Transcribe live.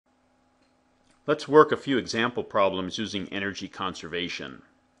Let's work a few example problems using energy conservation.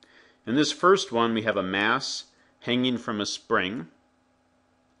 In this first one, we have a mass hanging from a spring.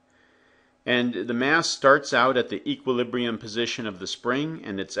 And the mass starts out at the equilibrium position of the spring,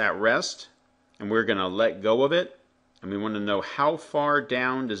 and it's at rest. And we're going to let go of it. And we want to know how far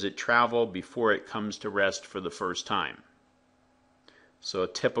down does it travel before it comes to rest for the first time. So a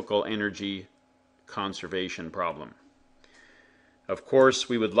typical energy conservation problem. Of course,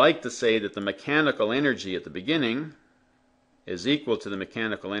 we would like to say that the mechanical energy at the beginning is equal to the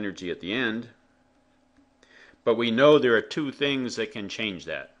mechanical energy at the end, but we know there are two things that can change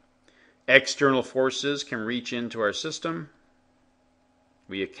that. External forces can reach into our system.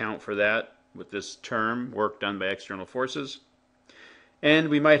 We account for that with this term, work done by external forces. And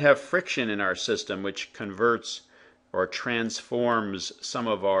we might have friction in our system, which converts or transforms some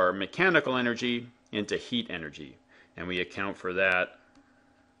of our mechanical energy into heat energy. And we account for that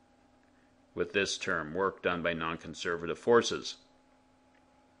with this term, work done by non-conservative forces.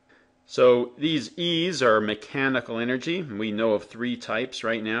 So these E's are mechanical energy. We know of three types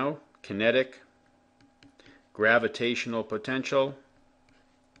right now: kinetic, gravitational potential,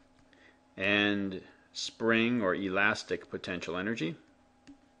 and spring or elastic potential energy.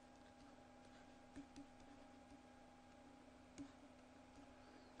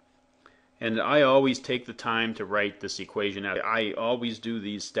 And I always take the time to write this equation out. I always do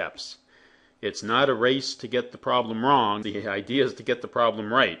these steps. It's not a race to get the problem wrong. The idea is to get the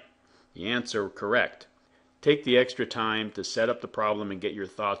problem right, the answer correct. Take the extra time to set up the problem and get your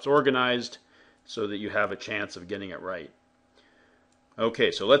thoughts organized so that you have a chance of getting it right. Okay,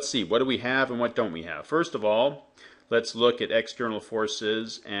 so let's see. What do we have and what don't we have? First of all, let's look at external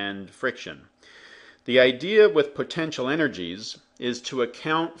forces and friction. The idea with potential energies is to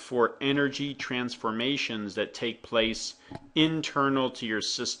account for energy transformations that take place internal to your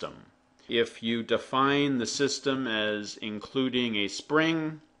system. If you define the system as including a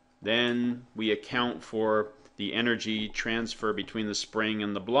spring, then we account for the energy transfer between the spring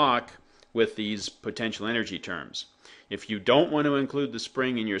and the block with these potential energy terms. If you don't want to include the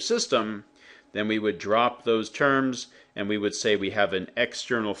spring in your system, then we would drop those terms and we would say we have an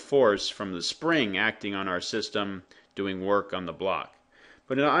external force from the spring acting on our system doing work on the block.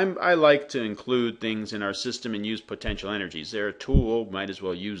 But I like to include things in our system and use potential energies. They're a tool, might as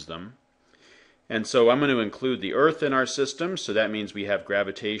well use them. And so I'm going to include the Earth in our system, so that means we have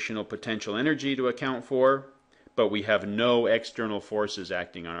gravitational potential energy to account for, but we have no external forces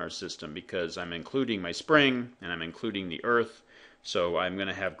acting on our system because I'm including my spring and I'm including the Earth. So I'm going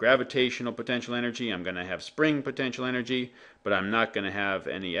to have gravitational potential energy, I'm going to have spring potential energy, but I'm not going to have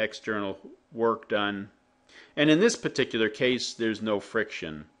any external work done. And in this particular case, there's no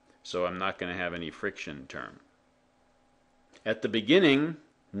friction, so I'm not going to have any friction term. At the beginning,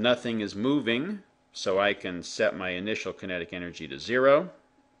 nothing is moving, so I can set my initial kinetic energy to 0.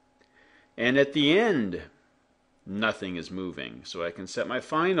 And at the end, nothing is moving, so I can set my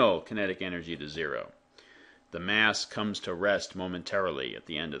final kinetic energy to 0. The mass comes to rest momentarily at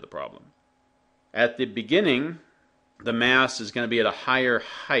the end of the problem. At the beginning, the mass is going to be at a higher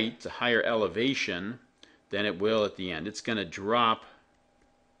height, a higher elevation, than it will at the end. It's going to drop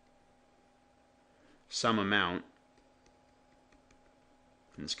some amount,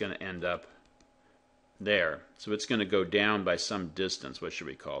 and it's going to end up there. So it's going to go down by some distance. What should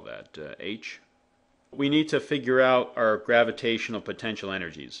we call that? H? We need to figure out our gravitational potential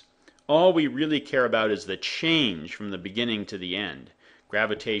energies. All we really care about is the change from the beginning to the end.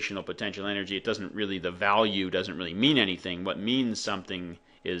 Gravitational potential energy, the value doesn't really mean anything. What means something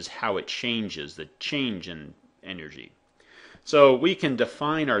is how it changes, the change in energy. So we can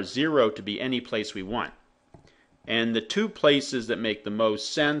define our 0 to be any place we want. And the two places that make the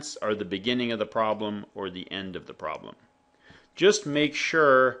most sense are the beginning of the problem or the end of the problem. Just make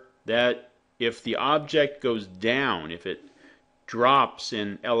sure that if the object goes down, if it drops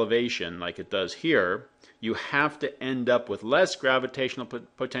in elevation like it does here, you have to end up with less gravitational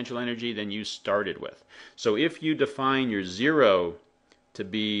potential energy than you started with. So if you define your 0 to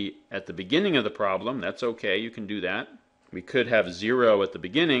be at the beginning of the problem, that's okay, you can do that. We could have 0 at the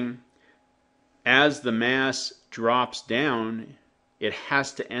beginning. As the mass drops down, it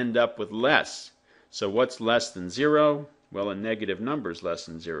has to end up with less. So what's less than 0? Well, a negative number is less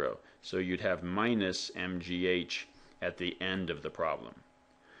than 0. So you'd have minus mgh at the end of the problem.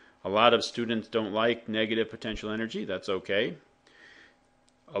 A lot of students don't like negative potential energy. That's okay.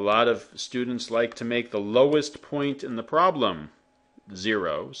 A lot of students like to make the lowest point in the problem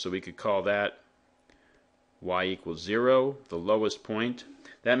 0. So we could call that y equals 0, the lowest point.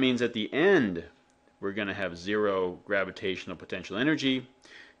 That means at the end we're going to have 0 gravitational potential energy.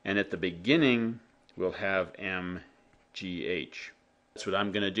 and at the beginning we'll have mgh. That's what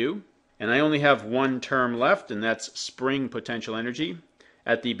I'm going to do. And I only have one term left, and that's spring potential energy.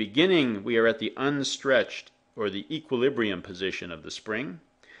 At the beginning, we are at the unstretched, or the equilibrium position of the spring.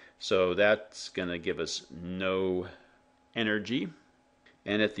 So that's going to give us no energy.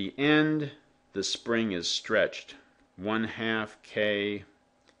 And at the end, the spring is stretched. 1/2 k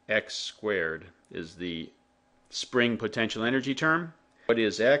x squared is the spring potential energy term. What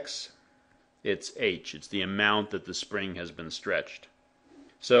is x? It's h. It's the amount that the spring has been stretched.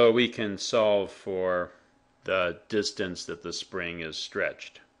 So we can solve for the distance that the spring is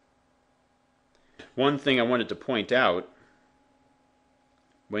stretched. One thing I wanted to point out,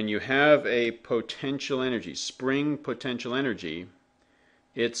 when you have a potential energy, spring potential energy,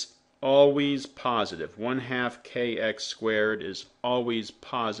 it's always positive. 1/2 kx squared is always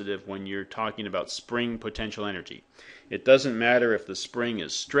positive when you're talking about spring potential energy. It doesn't matter if the spring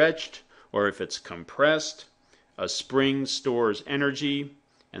is stretched or if it's compressed. A spring stores energy,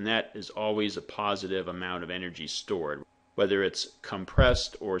 and that is always a positive amount of energy stored, whether it's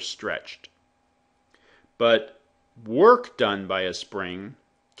compressed or stretched. But work done by a spring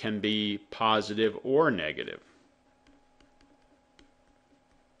can be positive or negative,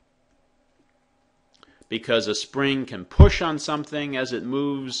 because a spring can push on something as it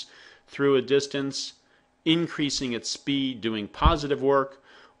moves through a distance, increasing its speed, doing positive work,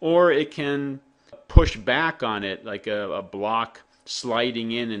 or it can push back on it like a block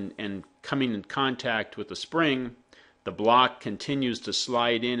sliding in and coming in contact with the spring. The block continues to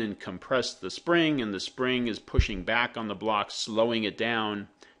slide in and compress the spring, and the spring is pushing back on the block, slowing it down,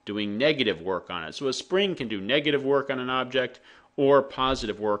 doing negative work on it. So a spring can do negative work on an object or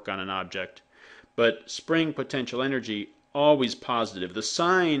positive work on an object. But spring potential energy, always positive. The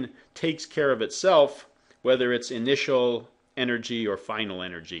sign takes care of itself, whether it's initial energy or final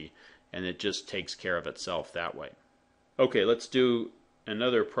energy, and it just takes care of itself that way. Okay, let's do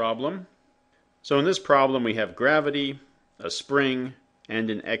another problem. So in this problem we have gravity, a spring, and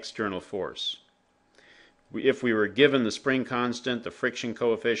an external force. If we were given the spring constant, the friction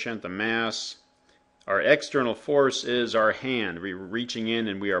coefficient, the mass, our external force is our hand. We're reaching in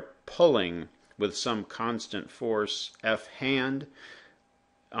and we are pulling with some constant force, F hand,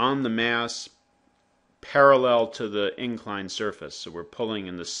 on the mass parallel to the inclined surface. So we're pulling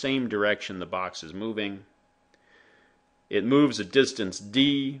in the same direction the box is moving. It moves a distance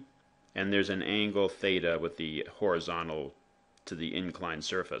d, and there's an angle theta with the horizontal to the inclined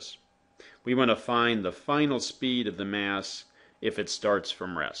surface. We want to find the final speed of the mass if it starts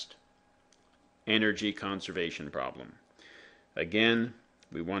from rest. Energy conservation problem. Again,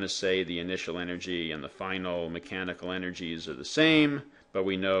 we want to say the initial energy and the final mechanical energies are the same, but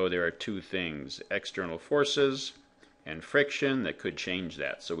we know there are two things, external forces and friction, that could change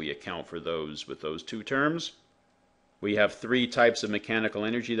that. So we account for those with those two terms. We have three types of mechanical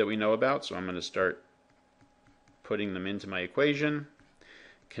energy that we know about, so I'm going to start putting them into my equation.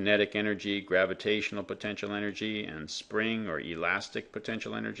 Kinetic energy, gravitational potential energy, and spring or elastic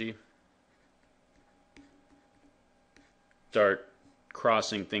potential energy. Start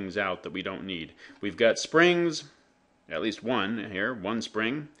crossing things out that we don't need. We've got springs, at least one here, one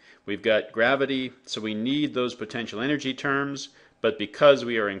spring. We've got gravity, so we need those potential energy terms, but because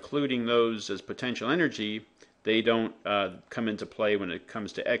we are including those as potential energy, they don't come into play when it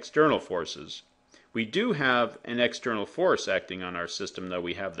comes to external forces. We do have an external force acting on our system, though.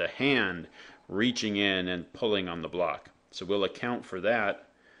 We have the hand reaching in and pulling on the block. So we'll account for that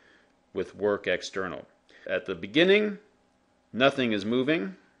with work external. At the beginning, nothing is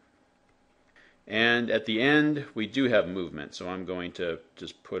moving. And at the end, we do have movement. So I'm going to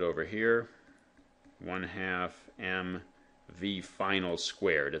just put over here 1/2 mv final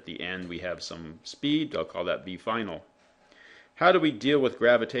squared. At the end, we have some speed. I'll call that v final. How do we deal with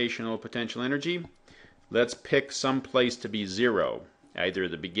gravitational potential energy? Let's pick some place to be zero, either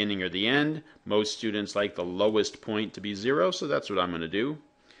the beginning or the end. Most students like the lowest point to be zero, so that's what I'm going to do.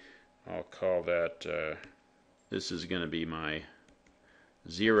 I'll call that, this is going to be my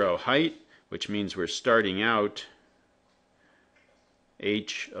zero height, which means we're starting out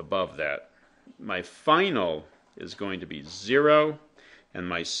h above that. My final is going to be 0, and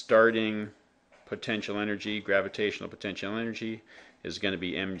my starting potential energy, gravitational potential energy, is going to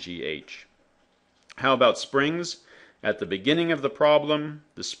be mgh. How about springs? At the beginning of the problem,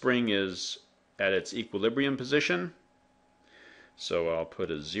 the spring is at its equilibrium position. So I'll put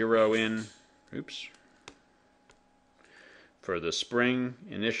a 0 in, oops, for the spring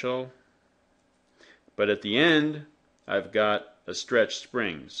initial. But at the end, I've got a stretched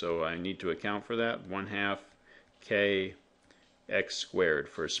spring, so I need to account for that. 1/2 k x squared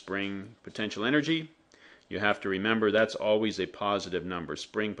for spring potential energy. You have to remember that's always a positive number.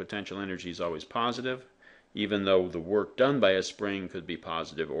 Spring potential energy is always positive, even though the work done by a spring could be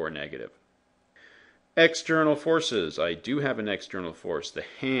positive or negative. External forces. I do have an external force, the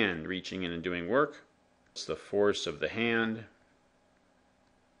hand reaching in and doing work. It's the force of the hand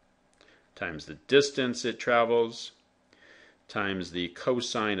times the distance it travels times the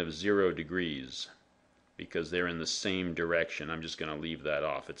cosine of 0 degrees, because they're in the same direction. I'm just going to leave that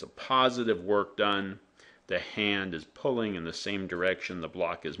off. It's a positive work done. The hand is pulling in the same direction the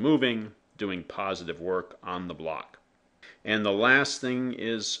block is moving, doing positive work on the block. And the last thing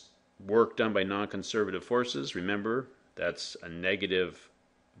is work done by non-conservative forces. Remember, that's a negative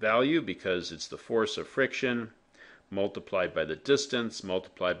value because it's the force of friction multiplied by the distance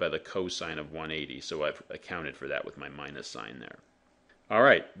multiplied by the cosine of 180. So I've accounted for that with my minus sign there. All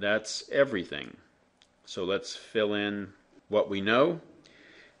right, that's everything. So let's fill in what we know.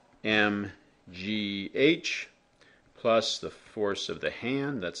 mgh plus the force of the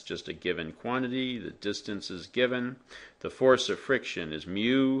hand, that's just a given quantity. The distance is given. The force of friction is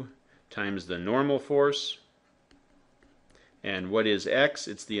mu times the normal force. And what is x?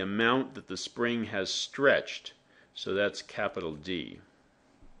 It's the amount that the spring has stretched. So that's capital D.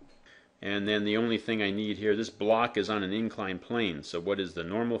 And then the only thing I need here, this block is on an inclined plane. So what is the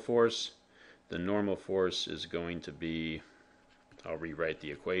normal force? The normal force is going to be, I'll rewrite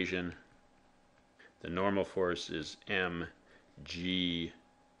the equation. The normal force is mg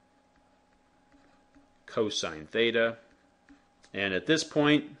cosine theta. And at this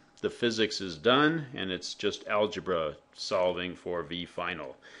point, the physics is done, and it's just algebra solving for V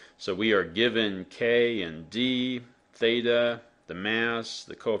final. So we are given K and D, theta, the mass,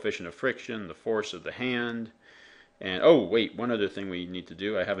 the coefficient of friction, the force of the hand, and oh wait, one other thing we need to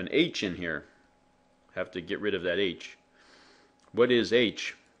do. I have an H in here. I have to get rid of that H. What is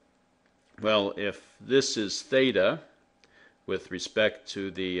H? Well, if this is theta with respect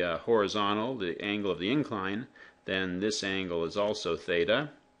to the horizontal, the angle of the incline, then this angle is also theta.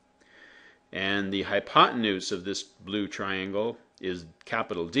 And the hypotenuse of this blue triangle is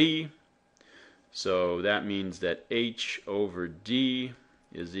capital D. So that means that H over D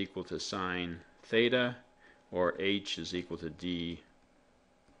is equal to sine theta, or H is equal to D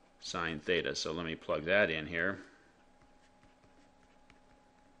sine theta. So let me plug that in here.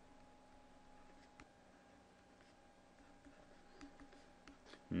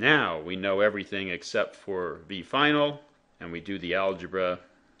 Now we know everything except for V final, and we do the algebra,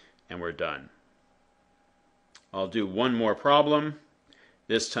 and we're done. I'll do one more problem.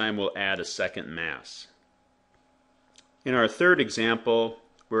 This time we'll add a second mass. In our third example,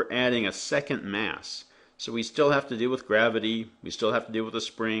 we're adding a second mass. So we still have to deal with gravity, we still have to deal with a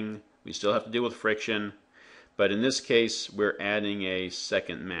spring, we still have to deal with friction, but in this case we're adding a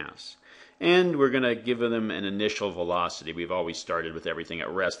second mass. And we're going to give them an initial velocity. We've always started with everything at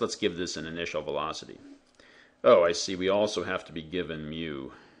rest. Let's give this an initial velocity. Oh, I see, we also have to be given mu.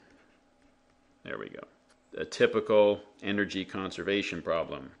 There we go. A typical energy conservation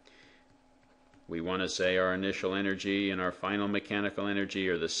problem. We want to say our initial energy and our final mechanical energy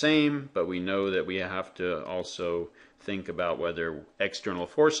are the same, but we know that we have to also think about whether external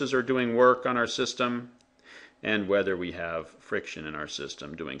forces are doing work on our system and whether we have friction in our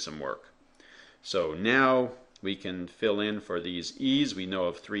system doing some work. So now we can fill in for these E's. We know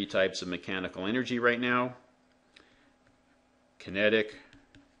of three types of mechanical energy right now: kinetic,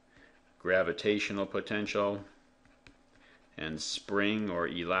 gravitational potential, and spring or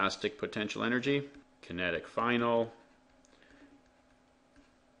elastic potential energy. Kinetic final,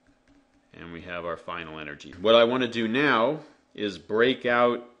 and we have our final energy. What I want to do now is break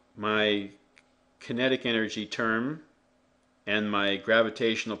out my kinetic energy term and my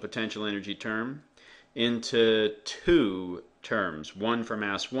gravitational potential energy term into two terms, one for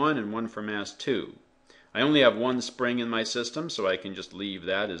mass 1 and one for mass 2. I only have one spring in my system, so I can just leave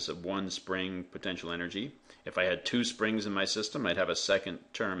that as a one spring potential energy. If I had two springs in my system, I'd have a second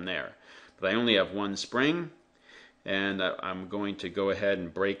term there. But I only have one spring, and I'm going to go ahead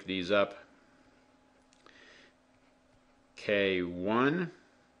and break these up. K1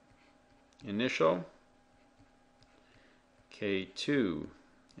 initial, K2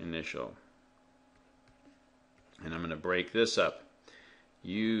 initial. And I'm going to break this up.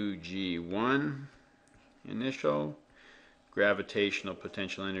 UG1 initial, gravitational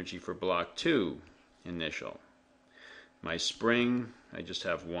potential energy for block 2 initial. My spring, I just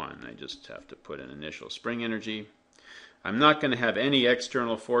have one. I just have to put an initial spring energy. I'm not going to have any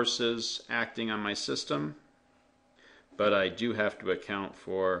external forces acting on my system, but I do have to account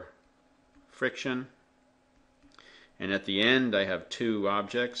for friction. And at the end I have two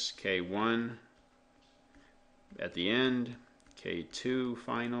objects, K1 at the end, K2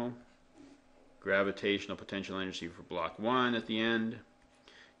 final, gravitational potential energy for block 1 at the end,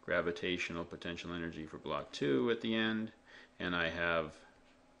 gravitational potential energy for block 2 at the end, and I have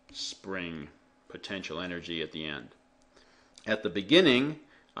spring potential energy at the end. At the beginning,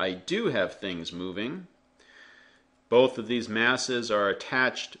 I do have things moving. Both of these masses are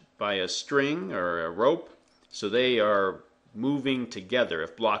attached by a string or a rope, so they are moving together.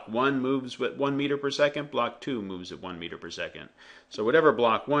 If block 1 moves at 1 meter per second, block 2 moves at 1 meter per second. So whatever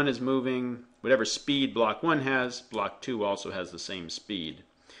block 1 is moving, whatever speed block 1 has, block 2 also has the same speed.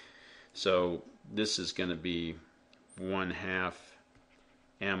 So this is going to be 1/2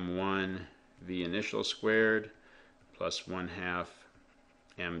 m1 v initial squared plus 1/2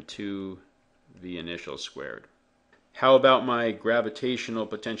 m2 v initial squared. How about my gravitational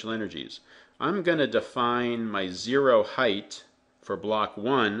potential energies? I'm going to define my zero height for block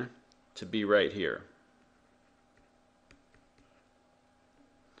 1 to be right here.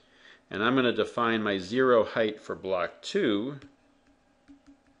 And I'm going to define my zero height for block 2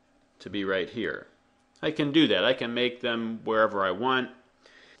 to be right here. I can do that. I can make them wherever I want.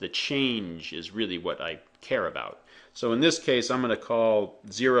 The change is really what I care about. So in this case, I'm going to call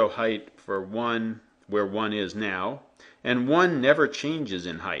zero height for 1 where 1 is now. And 1 never changes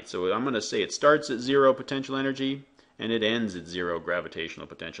in height. So I'm going to say it starts at 0 potential energy and it ends at 0 gravitational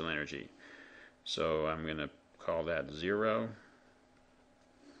potential energy. So I'm going to call that 0.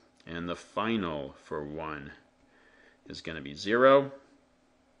 And the final for 1 is going to be 0.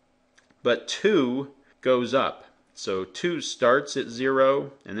 But 2 goes up. So 2 starts at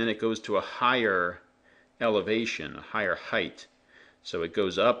 0 and then it goes to a higher elevation, a higher height. So it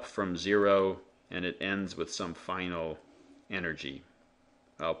goes up from 0 and it ends with some final energy.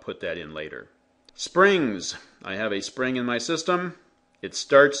 I'll put that in later. Springs. I have a spring in my system. It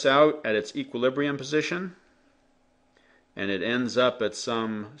starts out at its equilibrium position and it ends up at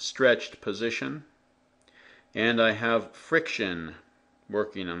some stretched position. And I have friction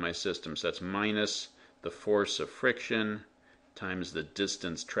working on my system. So that's minus the force of friction times the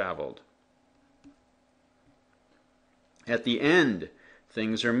distance traveled. At the end,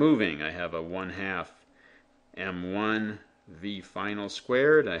 things are moving. I have a 1/2 m1 v final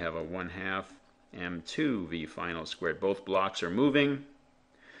squared. I have a 1/2 m2 v final squared. Both blocks are moving.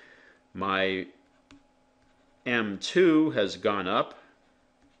 My m2 has gone up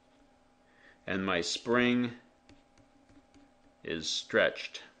and my spring is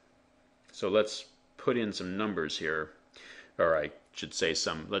stretched. So let's put in some numbers here, or I should say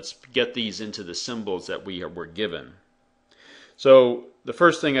let's get these into the symbols that we were given. So the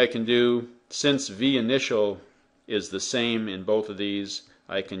first thing I can do, since V initial is the same in both of these,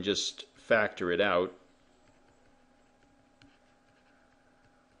 I can just factor it out.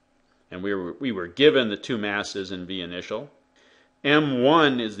 And we were given the two masses in V initial.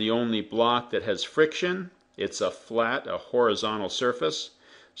 M1 is the only block that has friction. It's a flat, a horizontal surface.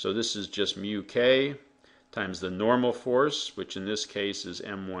 So this is just mu k times the normal force, which in this case is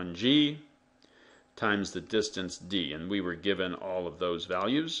m1g, times the distance d. And we were given all of those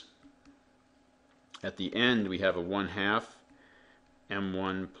values. At the end, we have a 1/2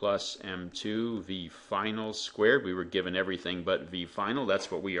 m1 plus m2 v final squared. We were given everything but v final. That's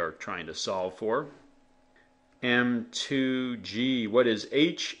what we are trying to solve for. m2g, what is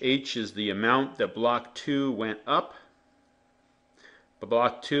h? H is the amount that block 2 went up. But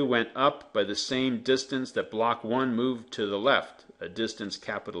block 2 went up by the same distance that block 1 moved to the left, a distance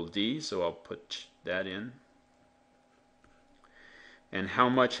capital D, so I'll put that in. And how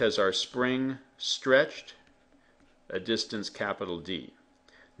much has our spring stretched? A distance capital D.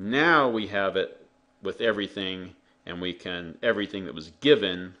 Now we have it with everything, and we can everything that was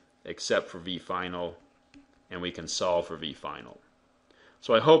given except for V final, and we can solve for V final.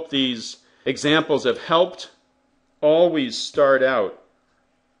 So I hope these examples have helped. Always start out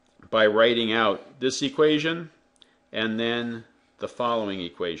by writing out this equation and then the following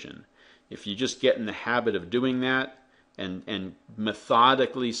equation. If you just get in the habit of doing that and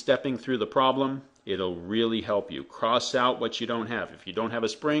methodically stepping through the problem, it'll really help you. Cross out what you don't have. If you don't have a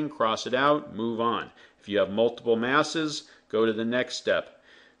spring, cross it out, move on. If you have multiple masses, go to the next step.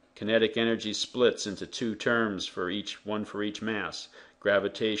 Kinetic energy splits into two terms one for each mass.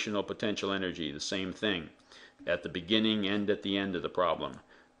 Gravitational potential energy, the same thing. At the beginning and at the end of the problem.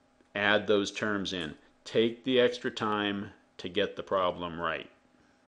 Add those terms in. Take the extra time to get the problem right.